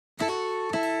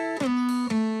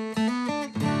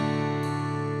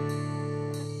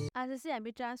आज चाहिँ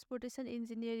हामी ट्रान्सपोर्टेसन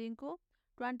इन्जिनियरिङको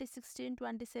 2016,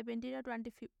 2017 र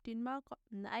 2015 मा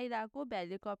आइरहेको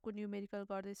भ्याली कर्भको न्युमेरिकल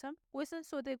गर्दैछौँ। क्वेसन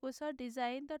सोधेको छ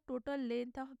design the total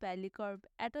length of valley curve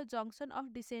at a junction of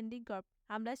descending curve.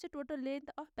 हामीलाई चाहिँ total length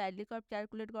of valley curve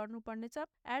calculate गर्नुपर्ने छ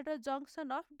at a junction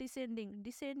of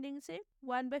descending चाहिँ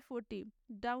 1/40,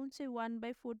 डाउन चाहिँ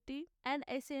 1/40 एन्ड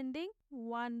एसेन्डिङ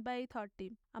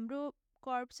 1/30। हाम्रो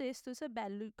कर्भ चाहिँ यस्तो छ,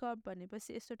 भ्याली कर्भ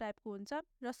भनेपछि यस्तो टाइपको हुन्छ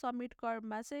र समिट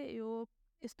कर्भमा चाहिँ यो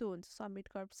यस्तो हुन्छ समिट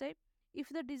कर्भ चाहिँ।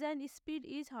 If the design speed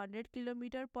is 100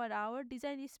 kilometre per hour,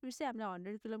 design speed चाहिँ हामीलाई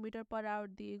 100 किलोमिटर पर आवर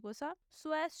दिएको छ।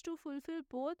 So as to fulfil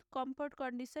both comfort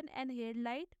condition and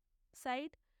headlight side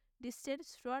distance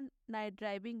from night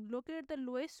driving, locate the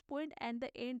lowest point and the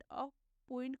and of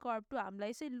point curve to.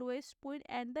 हामीलाई चाहिँ lowest point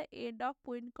and the and of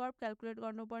point curve calculate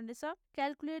गर्नुपर्ने छ।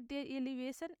 Calculate the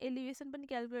elevation पनि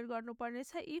calculate गर्नुपर्ने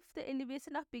छ। If the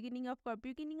elevation of beginning of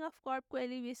कर्भको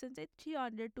elevation चाहिँ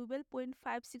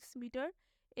 312.56 metre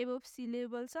above C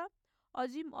level छ।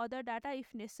 Assume other data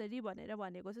if necessary भनेर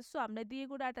भनेको छ। सो हामीलाई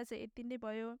दिएको डाटा चाहिँ यति नै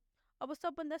भयो। अब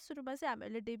सबभन्दा सुरुमा चाहिँ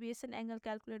हामीले डेभिएसन एङ्गल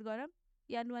क्याल्कुलेट गरौँ।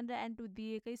 n1 र n2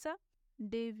 दिएकै छ।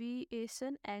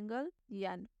 Deviation angle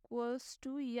n equals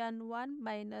to n1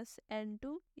 minus n2।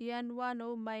 n1 हो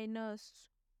माइनस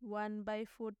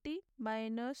 1/40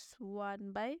 माइनस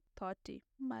 1/30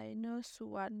 माइनस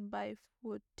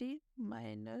 1/40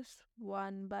 माइनस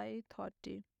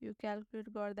 1/30। यो क्याल्कुलेट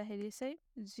गर्दाखेरि चाहिँ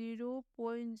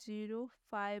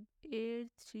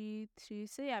 0.0583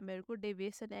 चाहिँ हामीहरूको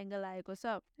डेभिएसन एङ्गल आएको छ।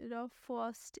 र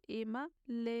फर्स्ट एमा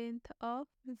length of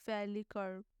valley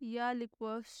curve L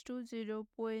equals to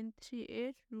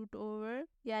 0.38 root over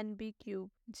NB cube.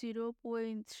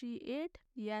 0.38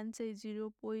 n चाहिँ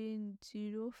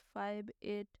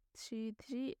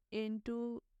 0.05833 इन्टु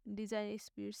डिजाइन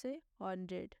स्पिड चाहिँ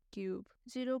 100 cube.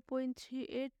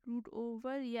 0.38 root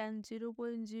over n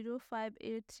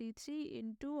 0.05833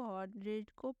 into 100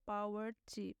 को पावर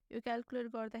 3। यो क्याल्कुलेट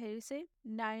गर्दाखेरि चाहिँ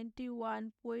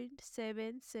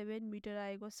 91.77 मिटर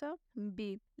आएको छ।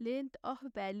 Be length of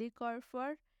valley curve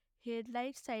for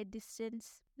headlight side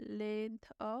distance.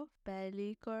 Length of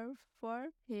valley curve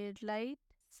for headlight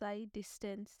side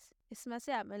distance, यसमा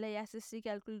चाहिँ हामीलाई एसएससी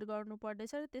क्याल्कुलेट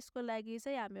गर्नुपर्नेछ र त्यसको लागि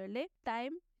चाहिँ हामीहरूले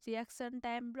टाइम, रियाक्सन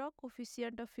टाइम र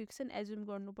कोफिसियन्ट अफ फ्रिक्सन एज्युम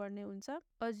गर्नुपर्ने हुन्छ।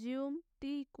 Assume t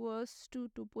equals to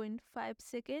 2.5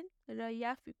 second र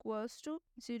f इक्वल्स टु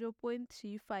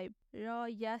 0.35 र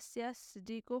यस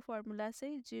d को फर्मुला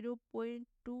चाहिँ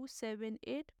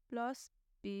 0.278 plus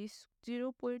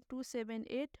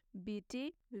 0.278 vt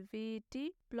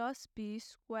plus b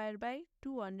square by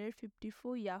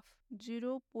 254 f।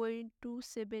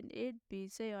 0.278 b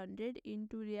चाहिँ 100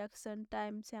 इन्टु रियाक्सन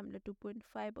टाइम चाहिँ हामीले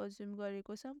 2.5 अज्युम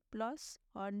गरेको छ प्लस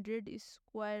 100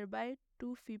 स्क्वायर बाई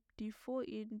 254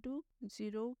 इन्टु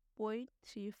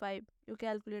 0.35। यो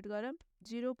क्याल्कुलेट गरौँ।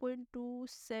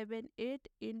 0.278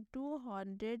 into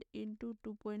 100 into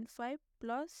 2.5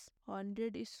 plus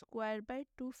 100 square by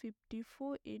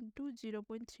 254 into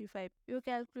 0.35। यो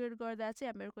क्याल्कुलेट गर्दा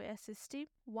चाहिँ हामीहरूको एसएसटी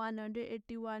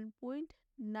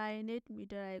 181.98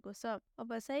 मिटर आएको छ।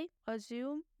 अब चाहिँ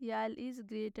assume L is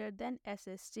greater than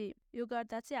SST. यो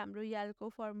गर्दा चाहिँ हाम्रो यलको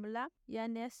formula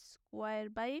NS square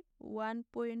by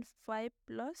 1.5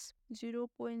 plus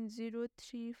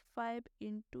 0.035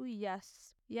 into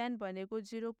yes. An भनेको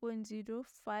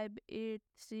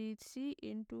 0.05833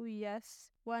 इन्टु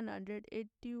यस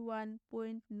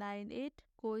 181.98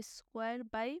 को square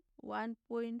by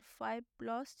 1.5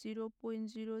 plus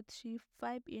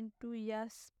 0.035 into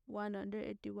yes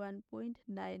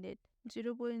 181.98।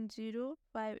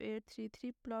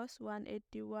 0.05833 plus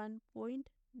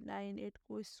 181.98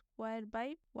 को स्क्वायर बाई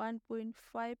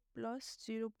 1.5 प्लस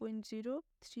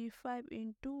 0.035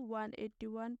 इन्टु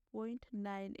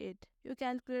 181.98। यो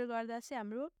क्याल्कुलेट गर्दा चाहिँ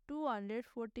हाम्रो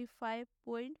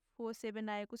 245.47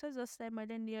 आएको छ, जसलाई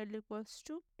मैले नियरली इक्वल्स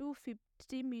टु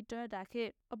 250 मिटर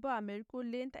राखेँ। अब हामीहरूको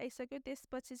लेन्थ आइसक्यो।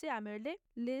 त्यसपछि चाहिँ हामीहरूले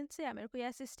लेन्थ चाहिँ हामीहरूको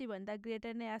एसएसटी भन्दा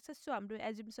ग्रेटर नै आएको छ। सो हाम्रो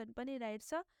एज्युम्सन पनि राइट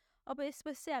छ। अब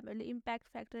यसपछि चाहिँ हामीहरूले इम्प्याक्ट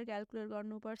फ्याक्टर क्याल्कुलेट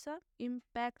गर्नुपर्छ।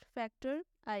 इम्प्याक्ट फ्याक्टर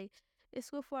आई,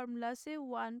 यसको फर्मुला चाहिँ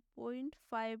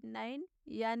 1.59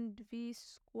 NV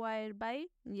square by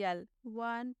L.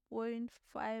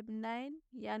 1.59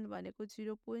 n भनेको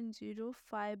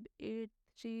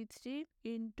 0.05833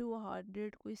 इन्टु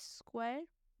 100 को स्क्वायर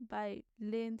बाई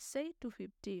लेन्थ चाहिँ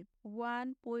 250।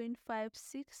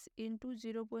 1.56 इन्टु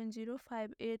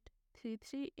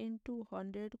 0.05833 इन्टु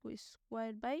 100 को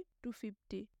स्क्वायर बाई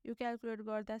 250। यो क्याल्कुलेट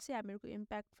गर्दा चाहिँ हामीहरूको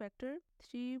इम्प्याक्ट फ्याक्टर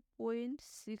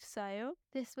 3.6 आयो।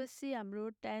 त्यसपछि हाम्रो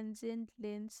टेन्जेन्ट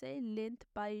लेन्थ चाहिँ लेन्थ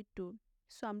बाई 2।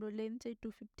 सो हाम्रो लेन्थ चाहिँ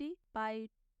 250 बाई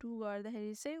 2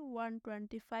 गर्दाखेरि चाहिँ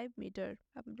 125 मिटर।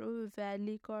 हाम्रो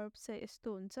भ्याली कर्भ चाहिँ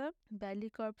यस्तो हुन्छ। भ्याली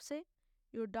कर्भ चाहिँ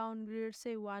यो डाउनग्रेड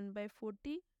चाहिँ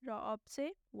 1/40 र अप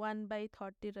चाहिँ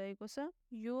 1/30 रहेको छ।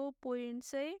 यो पोइन्ट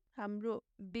चाहिँ हाम्रो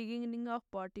बिगिनिङ अफ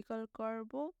भर्टिकल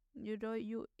कर्भ हो र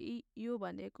यो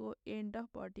भनेको एन्ड अफ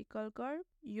भर्टिकल कर्भ,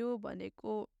 यो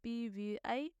भनेको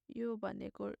PVI, यो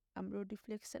भनेको हाम्रो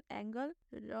डिफ्लेक्सन एंगल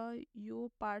र यो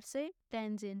पार्ट चाहिँ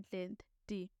टेन्जेन्ट लेन्थ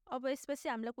T। अब यसपछि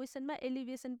हामीलाई क्वेशनमा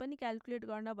एलिभेसन पनि क्याल्कुलेट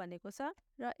गर्न भनेको छ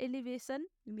र एलिभेसन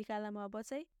निकाल्नमा अब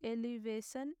चाहिँ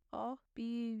एलिभेसन अफ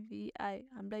PVI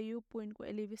हामीलाई यो पोइन्टको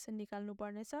एलिभेसन निकाल्नु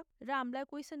पर्नेछ र हामीलाई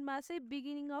क्वेशनमा चाहिँ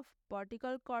बिगिनिङ अफ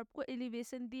भर्टिकल कर्भको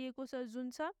एलिभेसन दिएको छ जुन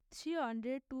छ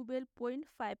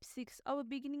 312.56। अब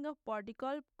बिगिनिङ अफ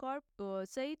भर्टिकल कर्भ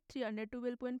चाहिँ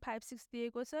 312.56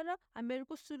 दिएको छ र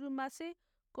हामीहरूको सुरुमा चाहिँ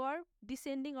कर्भ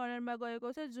डिसेन्डिङ अर्डरमा गएको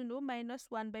छ जुन हो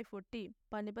 -1/40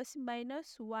 भनेपछि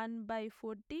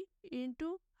 -1/40 इन्टु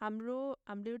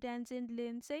हामीले टेन्जेन्ट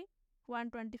लेन्थ चाहिँ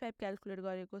 125 क्याल्कुलेट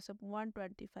गरेको छ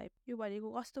 125। यो भनेको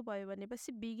कस्तो भयो भनेपछि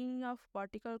beginning of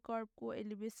vertical कर्भको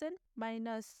elevation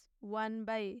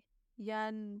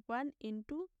 -1/1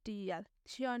 into TL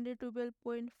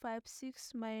 312.56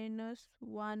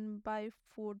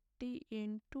 -1/40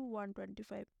 into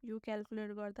 125। यो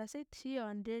क्याल्कुलेट गर्दा चाहिँ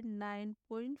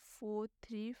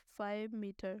 309.435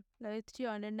 मिटर ल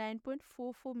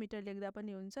 309.44 मिटर लेख्दा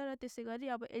पनि हुन्छ र त्यसै गरी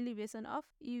अब elevation of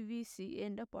EVC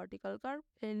and of vertical curve,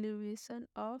 elevation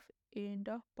of and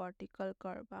of vertical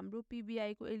curve हाम्रो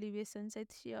PVI को एलिभेसन चाहिँ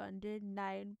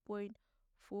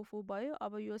 309.44 भयो।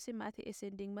 अब यो चाहिँ माथि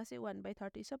एसेन्डिङमा चाहिँ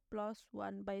 1/30 छ प्लस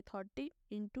 1/30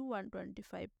 इन्टु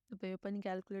 125। अब यो पनि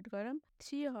क्याल्कुलेट गरौँ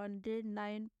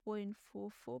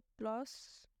 309.44 प्लस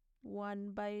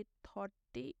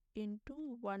 1/30 इन्टु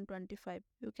 125।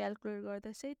 यो क्याल्कुलेट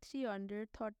गर्दा चाहिँ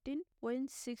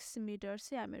 313.6 मिटर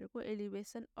चाहिँ हामीहरूको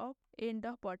elevation of and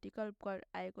of vertical curve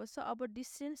आएको छ। अब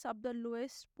distance of the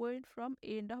lowest point from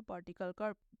and of vertical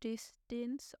curve,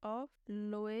 distance of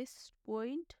lowest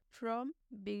point from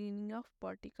beginning of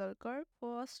vertical curve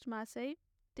फर्स्टमा चाहिँ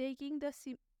taking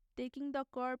the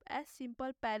curve as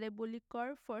simple प्याराबोलिक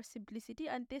curve for simplicity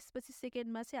अनि त्यसपछि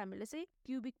सेकेन्डमा चाहिँ हामीले चाहिँ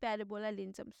क्युबिक प्याराबोला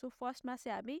लिन्छौँ। सो फर्स्टमा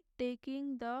चाहिँ हामी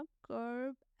taking the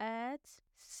curve as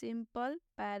simple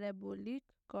प्याराबोलिक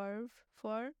curve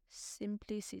for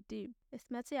simplicity.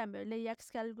 यसमा चाहिँ हामीले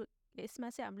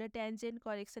टेन्जेन्ट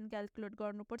करेक्सन क्याल्कुलेट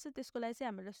गर्नुपर्छ। त्यसको लागि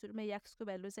चाहिँ हामीलाई सुरुमा याक्सको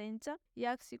भ्यालु चाहिन्छ।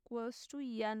 याक्स equals to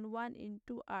n1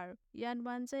 into r।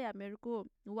 n1 चाहिँ हामीहरूको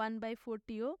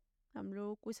 1/40 हो, हाम्रो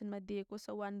क्वेशनमा दिएको छ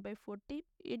 1/40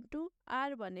 इन्टु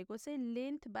r भनेको चाहिँ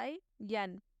लेन्थ बाई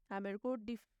n हामीहरूको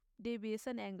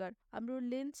डेभिएसन एङ्गल। हाम्रो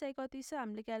लेन्थ चाहिँ कति छ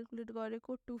हामीले क्याल्कुलेट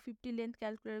गरेको 250 लेन्थ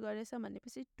क्याल्कुलेट गरेछ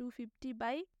भनेपछि 250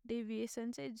 बाई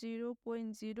डेभिएसन चाहिँ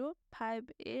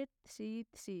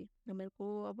 0.05833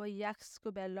 हामीहरूको अब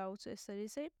याक्सको भ्यालु आउँछ यसरी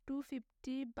चाहिँ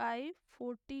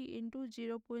 250/40 इन्टु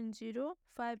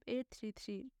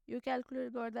 0.05833। यो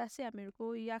क्याल्कुलेट गर्दा चाहिँ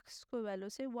हामीहरूको याक्सको भ्यालु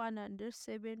चाहिँ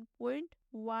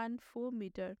 107.14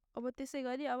 मिटर। अब त्यसै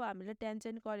गरी अब हामीले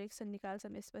टेन्जेन्ट करेक्सन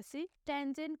निकाल्छौँ। यसपछि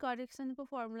टेन्जेन्ट करेक्सनको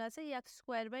फर्मुला चाहिँ याक्स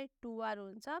स्क्वायर बाई 2r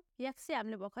हुन्छ। याक्स चाहिँ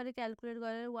हामीले भर्खरै क्याल्कुलेट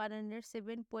गरेर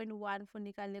 107.14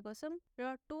 निकालेको छौँ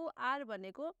र 2r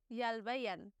भनेको यल बाई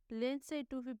n। लेन्थ चाहिँ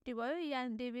 250 भयो,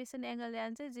 यान डेभिएसन एङ्गल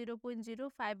यान चाहिँ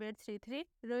 0.05833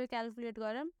 र यो क्याल्कुलेट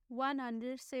गरौँ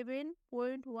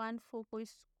 107.14 को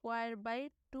स्क्वायर बाई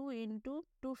 2 इन्टु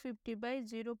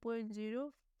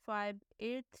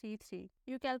 250/0.05833।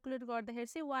 यो क्याल्कुलेट गर्दाखेरि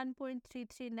चाहिँ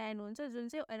 1.339 हुन्छ जुन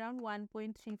चाहिँ अराउन्ड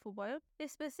 1.34 भयो।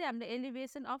 त्यसपछि हामीले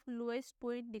एलिभेसन अफ लोएस्ट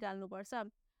पोइन्ट निकाल्नुपर्छ।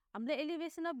 हामीले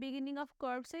elevation of beginning of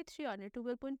curve चाहिँ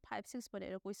 312.56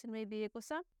 भनेर क्वेशनमै दिएको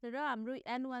छ र हाम्रो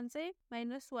n1 चाहिँ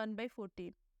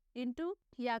 -1/40 इन्टु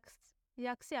याक्स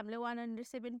चाहिँ हामीले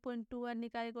 107.21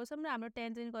 निकालेको छौँ र हाम्रो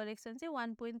टेन्जेन्ट करेक्सन चाहिँ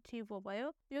 1.34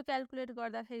 भयो। यो क्याल्कुलेट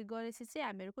गर्दाखेरि गरेपछि चाहिँ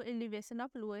हामीहरूको एलिभेसन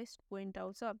अफ लोएस्ट पोइन्ट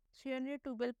आउँछ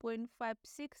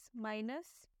 312.56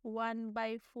 माइनस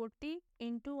 1/40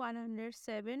 इन्टु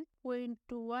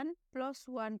 107.21 प्लस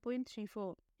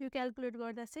 1.34। यो क्याल्कुलेट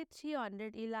गर्दा चाहिँ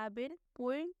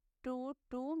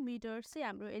 311.22 मिटर चाहिँ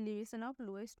हाम्रो एलिभेसन अफ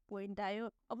लोएस्ट पोइन्ट आयो।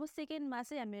 अब सेकेन्डमा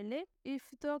चाहिँ हामीले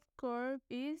if the curve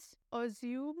is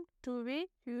assumed to be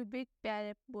cubic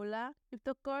parabola, if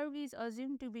the curve is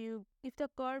assumed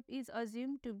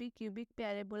to be cubic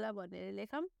parabola भनेर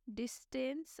लेखौँ।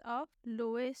 Distance of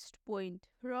lowest point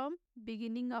from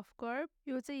beginning of curve,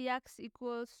 यो चाहिँ याक्स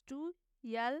इक्वल्स टु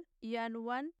यल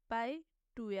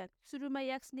n1/2n। सुरुमा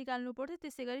याक्स निकाल्नु पर्छ,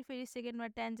 त्यसै गरी फेरि सेकेन्डमा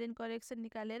टेन्जेन्ट करेक्सन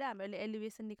निकालेर हामीले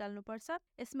एलिभेसन निकाल्नु पर्छ।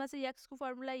 यसमा चाहिँ याक्सको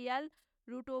फर्मुला यल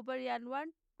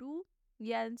 √n1 2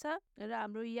 यान छ र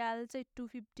हाम्रो याल चाहिँ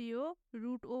 250 हो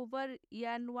रुट ओभर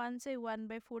यान 1 चाहिँ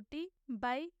 1/40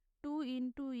 बाई 2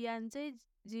 इन्टु यान चाहिँ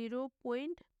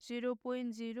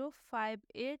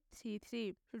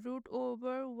 0.05833 root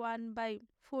over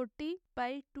 1/40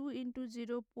 by 2 into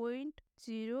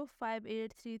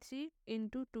 0.05833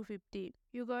 into 250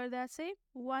 यो गर्दा चाहिँ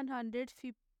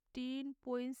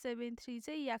 115.73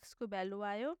 चाहिँ याक्सको भ्यालु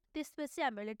आयो। त्यसपछि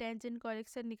हामीले टेन्जेन्ट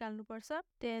करेक्सन निकाल्नु पर्छ।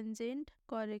 टेन्जेन्ट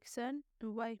करेक्सन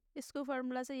y यसको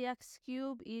फर्मुला चाहिँ x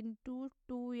क्युब इन्टु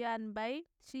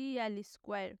 2n/3 याल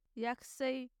स्क्वायर। याक्स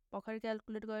चाहिँ भर्खर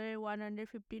क्याल्कुलेट गरेर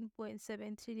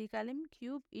 115.73 निकाल्यौँ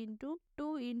क्युब इन्टु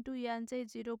 2 इन्टु यान चाहिँ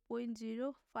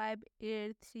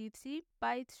 0.05833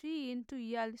 बाई 3 इन्टु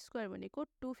याल स्क्वायर भनेको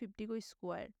 250 को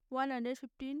स्क्वायर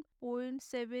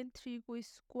 115.73 को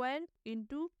square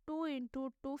into 2 into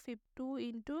 252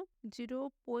 into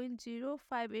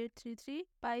 0.05833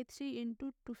 by 3 into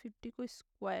 250 को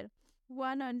स्क्वायर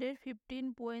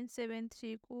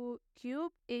 115.73 को cube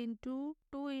into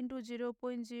 2 into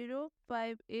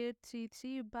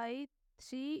 0.05833 by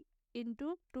 3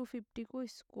 into 250 को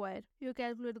स्क्वायर यो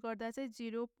क्याल्कुलेट गर्दा चाहिँ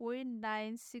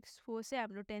 0.964 चाहिँ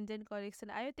हाम्रो टेन्जेन्ट करेक्सन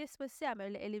आयो। त्यसपछि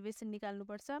हामीले एलिभेसन निकाल्नु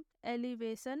पर्छ।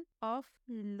 Elevation of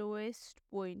lowest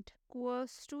point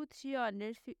equals to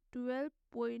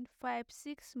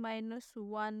 312.56 minus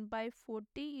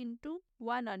 1/40 into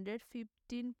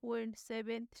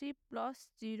 115.73 plus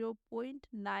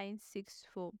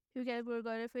 0.964 यो क्याल्कुलेट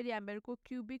गरेर फेरि हामीहरूको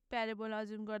cubic parabola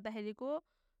assume गर्दाखेरिको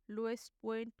lowest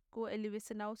पोइन्टको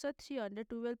elevation आउँछ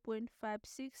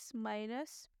 312.56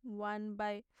 माइनस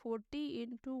 1/40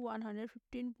 इन्टु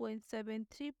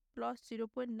 115.73 प्लस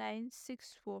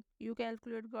 0.964 यो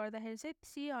क्याल्कुलेट गर्दाखेरि चाहिँ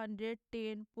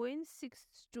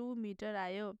 310.62 मिटर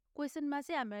आयो। क्वेसनमा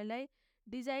चाहिँ हामीलाई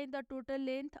design the total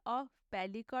length of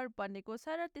valley curve भनेको छ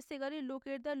र त्यसै गरी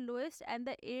locate the lowest and the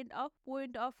and of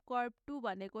point of curve 2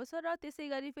 भनेको छ र त्यसै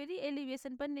गरी फेरि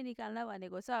एलिभेसन पनि निकाल्न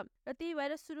भनेको छ र त्यही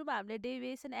भएर सुरुमा हामीले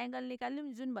डेभिएसन एंगल निकाल्यौं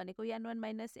जुन भनेको n1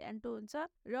 माइनस n2 हुन्छ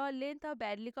र length of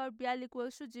valley curve l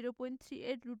equals to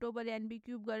 0.38 root over nb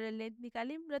cube गरेर लेन्थ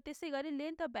निकाल्यौं र त्यसै गरी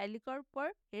length of valley curve per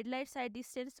headlight side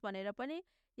distance भनेर पनि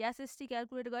एसएसटी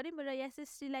क्याल्कुलेट गर्यौं र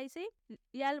एसएसटी लाई चाहिँ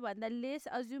याल भन्दा लेस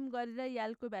अज्युम गरेर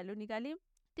यालको भ्यालु निकाल्यौं।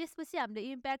 त्यसपछि हामीले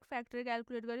इम्प्याक्ट फ्याक्टर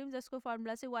क्याल्कुलेट गर्यौं जसको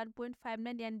फर्मुला चाहिँ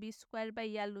 1.59 nb स्क्वायर बाइ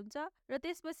याल हुन्छ र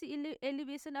त्यसपछि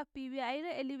एलिभेसन अफ पीबीआई र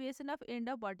elevation of and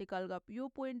of vertical curve यो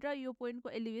पोइन्ट र यो पोइन्टको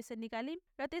एलिभेसन निकाल्यौं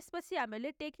र त्यसपछि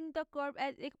हामीले टेकिङ द कर्भ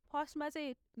एज एक फर्स्टमा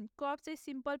चाहिँ कर्भ चाहिँ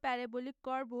सिम्पल प्याराबोलिक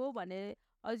कर्भ हो भनेर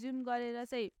अज्युम गरेर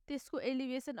चाहिँ त्यसको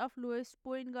एलिभेसन अफ लोएस्ट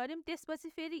पोइन्ट गर्यौं। त्यसपछि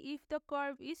फेरि if the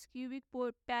curve is cubic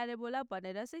parabola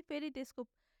भनेर चाहिँ फेरि त्यसको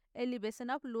elevation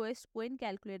of lowest point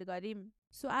calculate गर्यौं।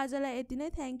 सो आजलाई यति नै,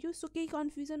 थ्याङ्क यू। सो केही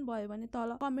कन्फ्युजन भयो भने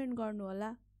तल कमेन्ट गर्नु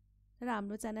होला र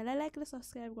हाम्रो च्यानललाई लाइक र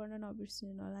सब्स्क्राइब गर्न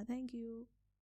नबिर्सिनु होला। Thank you.